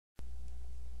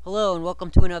Hello and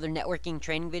welcome to another networking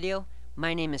training video.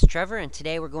 My name is Trevor and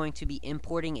today we're going to be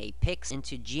importing a PIX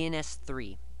into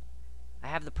GNS3. I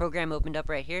have the program opened up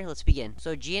right here. Let's begin.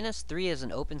 So GNS3 is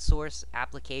an open source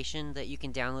application that you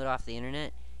can download off the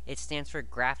internet. It stands for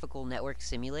Graphical Network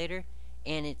Simulator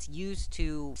and it's used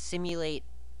to simulate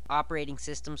operating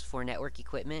systems for network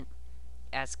equipment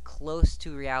as close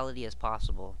to reality as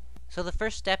possible. So the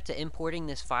first step to importing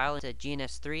this file into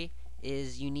GNS3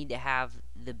 is you need to have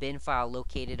the bin file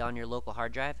located on your local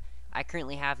hard drive. I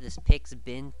currently have this PIX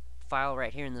bin file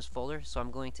right here in this folder, so I'm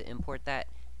going to import that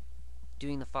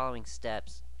doing the following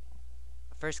steps.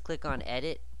 First click on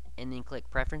Edit and then click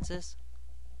Preferences.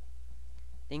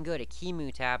 Then go to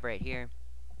QEMU tab right here.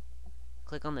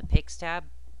 Click on the PIX tab.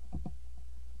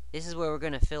 This is where we're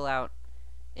going to fill out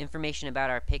information about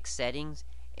our PIX settings,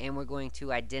 and we're going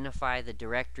to identify the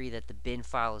directory that the bin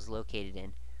file is located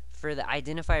in. For the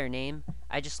identifier name,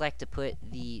 I just like to put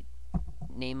the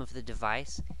name of the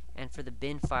device, and for the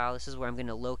bin file, this is where I'm going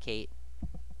to locate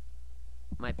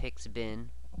my PIX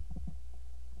bin.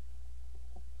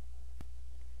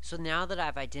 So now that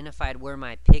I've identified where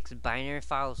my PIX binary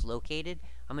file is located,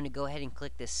 I'm going to go ahead and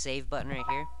click this Save button right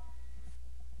here.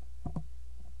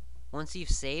 Once you've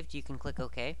saved, you can click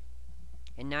OK,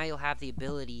 and now you'll have the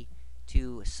ability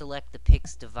to select the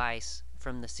PIX device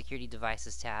from the Security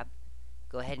Devices tab.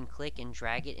 Go ahead and click and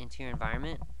drag it into your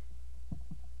environment.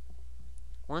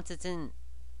 Once it's in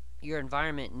your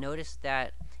environment, notice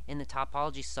that in the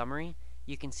topology summary,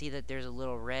 you can see that there's a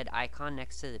little red icon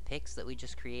next to the PIX that we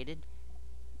just created.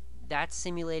 That's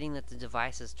simulating that the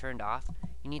device is turned off.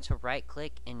 You need to right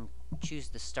click and choose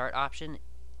the start option.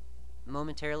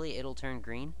 Momentarily, it'll turn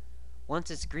green.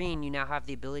 Once it's green, you now have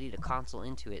the ability to console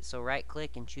into it. So right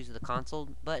click and choose the console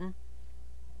button,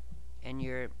 and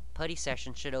your PuTTY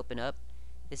session should open up.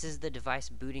 This is the device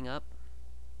booting up.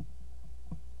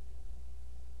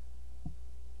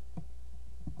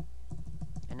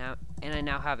 And I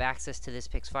now have access to this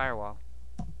PIX Firewall.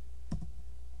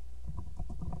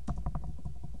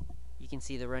 You can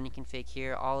see the running config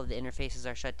here. All of the interfaces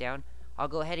are shut down. I'll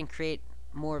go ahead and create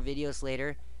more videos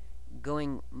later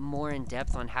going more in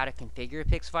depth on how to configure a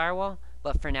PIX Firewall,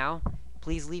 but for now,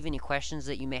 please leave any questions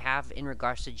that you may have in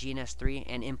regards to GNS3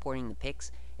 and importing the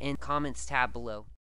PIX in the comments tab below.